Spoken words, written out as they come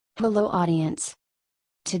Hello audience.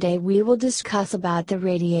 Today we will discuss about the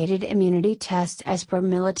radiated immunity test as per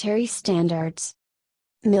military standards.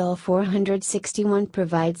 MIL 461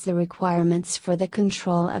 provides the requirements for the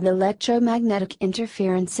control of electromagnetic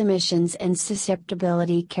interference emissions and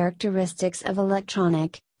susceptibility characteristics of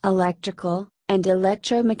electronic, electrical, and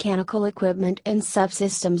electromechanical equipment and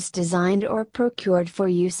subsystems designed or procured for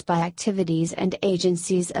use by activities and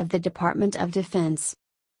agencies of the Department of Defense.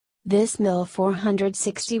 This MIL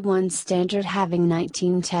 461 standard having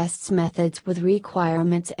 19 tests methods with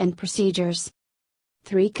requirements and procedures.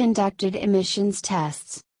 3 conducted emissions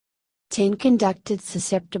tests. 10 conducted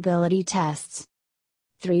susceptibility tests.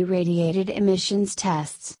 3 radiated emissions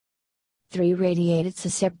tests. 3 radiated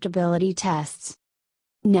susceptibility tests.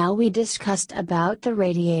 Now we discussed about the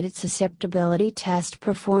radiated susceptibility test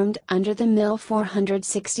performed under the MIL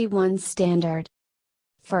 461 standard.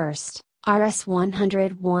 First,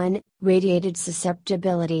 RS101, radiated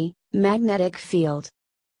susceptibility, magnetic field.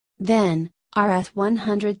 Then,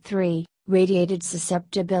 RS103, radiated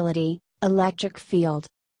susceptibility, electric field.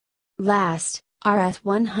 Last,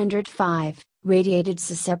 RF105, radiated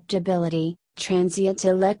susceptibility, transient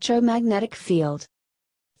electromagnetic field.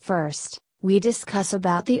 First, we discuss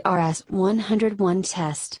about the RS101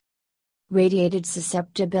 test. Radiated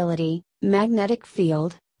susceptibility, magnetic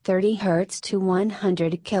field, 30 Hz to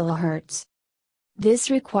 100 kHz. This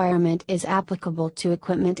requirement is applicable to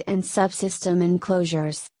equipment and subsystem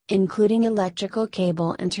enclosures, including electrical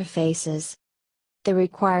cable interfaces. The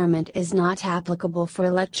requirement is not applicable for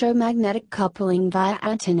electromagnetic coupling via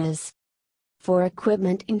antennas. For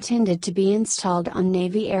equipment intended to be installed on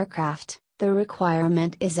Navy aircraft, the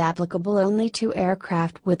requirement is applicable only to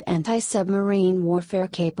aircraft with anti-submarine warfare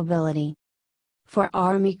capability. For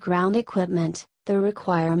Army ground equipment, the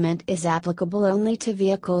requirement is applicable only to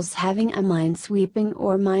vehicles having a mine-sweeping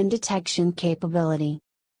or mine detection capability.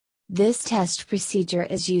 This test procedure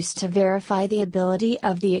is used to verify the ability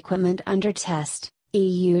of the equipment under test,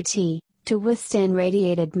 EUT, to withstand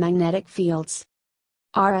radiated magnetic fields.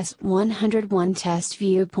 RS101 test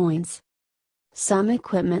viewpoints. Some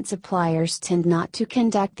equipment suppliers tend not to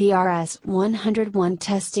conduct the RS101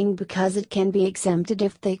 testing because it can be exempted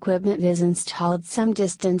if the equipment is installed some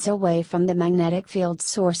distance away from the magnetic field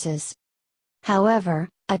sources. However,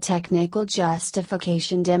 a technical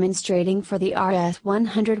justification demonstrating for the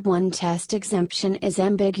RS101 test exemption is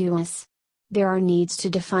ambiguous. There are needs to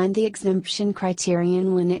define the exemption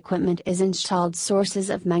criterion when equipment is installed sources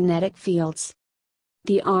of magnetic fields.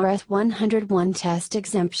 The RS101 test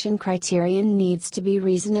exemption criterion needs to be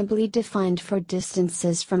reasonably defined for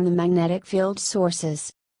distances from the magnetic field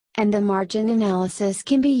sources. And the margin analysis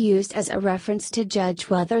can be used as a reference to judge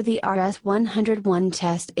whether the RS101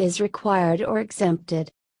 test is required or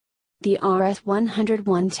exempted. The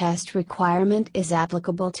RS101 test requirement is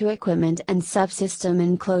applicable to equipment and subsystem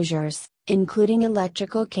enclosures, including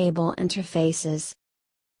electrical cable interfaces.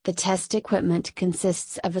 The test equipment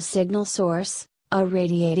consists of a signal source, a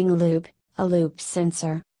radiating loop, a loop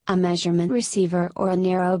sensor, a measurement receiver or a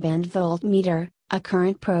narrowband voltmeter, a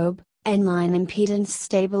current probe, and line impedance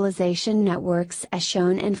stabilization networks as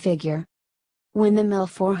shown in figure. When the MIL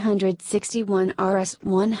 461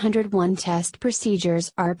 RS101 test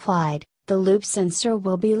procedures are applied, the loop sensor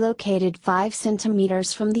will be located 5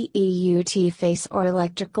 cm from the EUT face or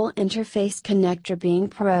electrical interface connector being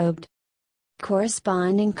probed.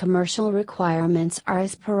 Corresponding commercial requirements are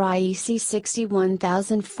as per IEC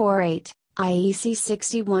 61004-8, IEC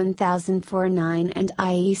 61004-9 and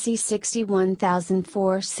IEC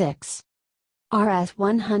 61004-6.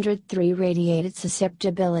 RS103 radiated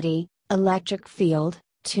susceptibility, electric field,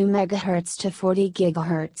 2 MHz to 40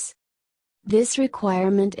 GHz. This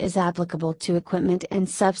requirement is applicable to equipment and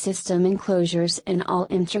subsystem enclosures and all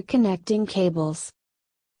interconnecting cables.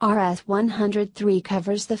 RS103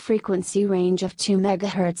 covers the frequency range of 2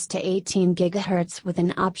 MHz to 18 GHz with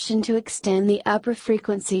an option to extend the upper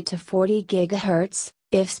frequency to 40 GHz,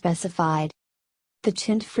 if specified. The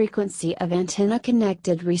tuned frequency of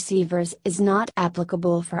antenna-connected receivers is not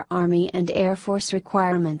applicable for Army and Air Force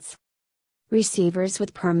requirements. Receivers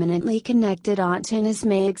with permanently connected antennas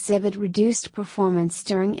may exhibit reduced performance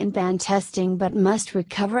during in-band testing but must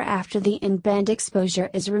recover after the in-band exposure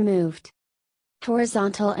is removed.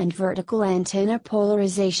 Horizontal and vertical antenna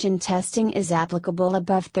polarization testing is applicable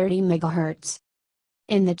above 30 MHz.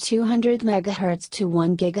 In the 200 MHz to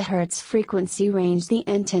 1 GHz frequency range, the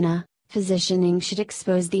antenna positioning should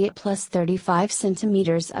expose the at plus 35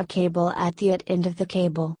 cm of cable at the at end of the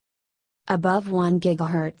cable. Above 1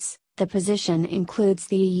 GHz, the position includes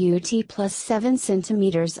the EUT plus 7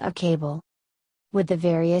 cm of cable. With the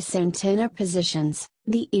various antenna positions,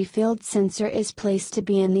 the E-field sensor is placed to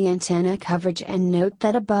be in the antenna coverage, and note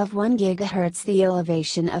that above 1 GHz the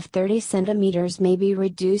elevation of 30 cm may be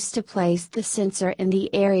reduced to place the sensor in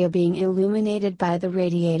the area being illuminated by the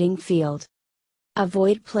radiating field.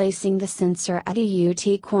 Avoid placing the sensor at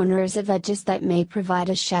AUT corners of edges that may provide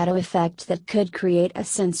a shadow effect that could create a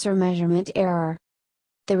sensor measurement error.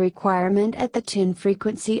 The requirement at the tune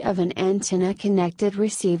frequency of an antenna-connected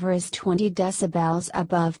receiver is 20 dB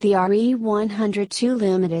above the RE102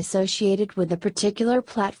 limit associated with a particular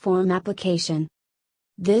platform application.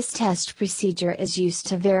 This test procedure is used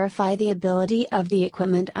to verify the ability of the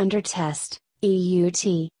equipment under test,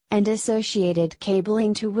 EUT, and associated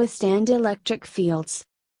cabling to withstand electric fields.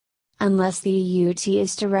 Unless the EUT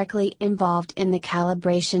is directly involved in the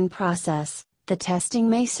calibration process, the testing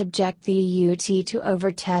may subject the EUT to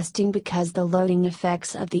over-testing because the loading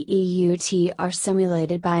effects of the EUT are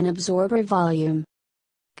simulated by an absorber volume.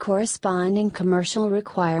 Corresponding commercial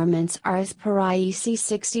requirements are as per IEC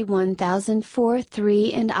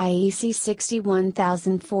 61004-3 and IEC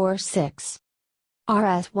 61004-6.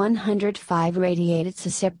 RF105 Radiated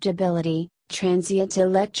Susceptibility, Transient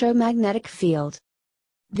Electromagnetic Field.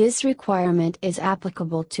 This requirement is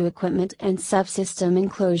applicable to equipment and subsystem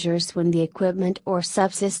enclosures when the equipment or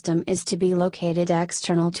subsystem is to be located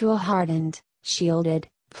external to a hardened, shielded,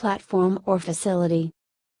 platform or facility.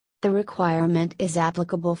 The requirement is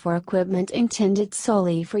applicable for equipment intended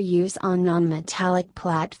solely for use on non-metallic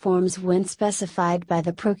platforms when specified by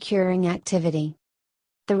the procuring activity.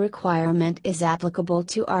 The requirement is applicable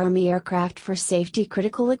to Army aircraft for safety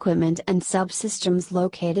critical equipment and subsystems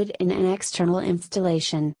located in an external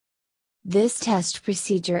installation. This test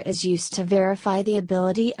procedure is used to verify the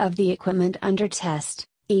ability of the equipment under test,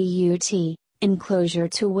 EUT, enclosure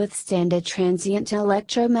to withstand a transient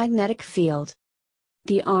electromagnetic field.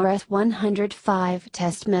 The RF105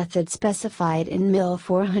 test method specified in MIL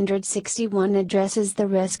 461 addresses the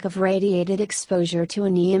risk of radiated exposure to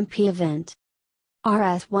an EMP event.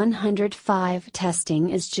 RF105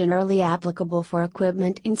 testing is generally applicable for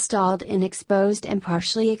equipment installed in exposed and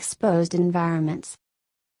partially exposed environments.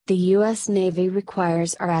 The U.S. Navy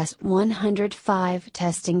requires RF105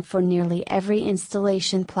 testing for nearly every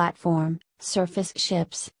installation platform, surface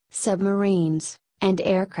ships, submarines, and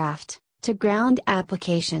aircraft, to ground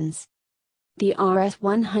applications. The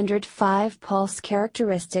RF105 pulse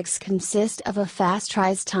characteristics consist of a fast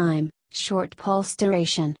rise time, short pulse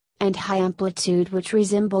duration, and high amplitude which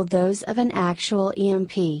resemble those of an actual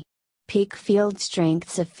EMP. Peak field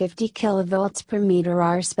strengths of 50 kV per meter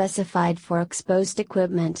are specified for exposed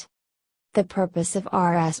equipment. The purpose of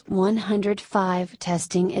RF105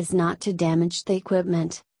 testing is not to damage the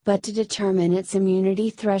equipment, but to determine its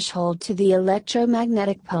immunity threshold to the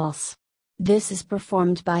electromagnetic pulse. This is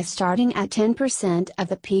performed by starting at 10% of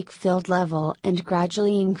the peak field level and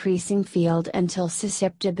gradually increasing field until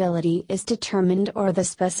susceptibility is determined or the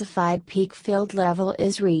specified peak field level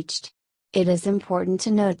is reached. It is important to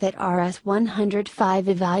note that RF105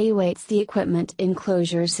 evaluates the equipment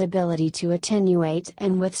enclosure's ability to attenuate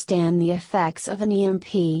and withstand the effects of an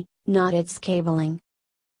EMP, not its cabling.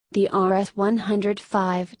 The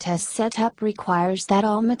RF105 test setup requires that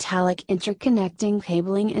all metallic interconnecting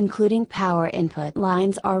cabling including power input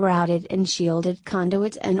lines are routed in shielded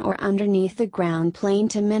conduit and or underneath the ground plane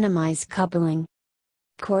to minimize coupling.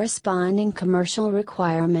 Corresponding commercial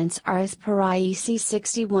requirements are as per IEC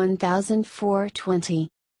 61004-20.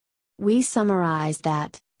 We summarize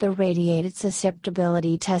that the radiated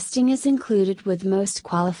susceptibility testing is included with most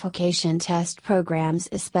qualification test programs,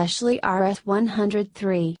 especially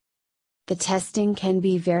RF103. The testing can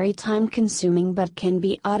be very time-consuming but can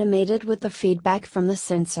be automated with the feedback from the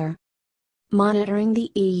sensor. Monitoring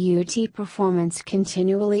the EUT performance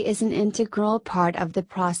continually is an integral part of the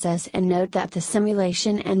process, and note that the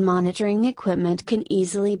simulation and monitoring equipment can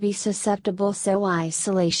easily be susceptible, so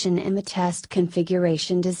isolation in the test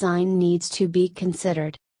configuration design needs to be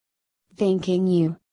considered. Thanking you.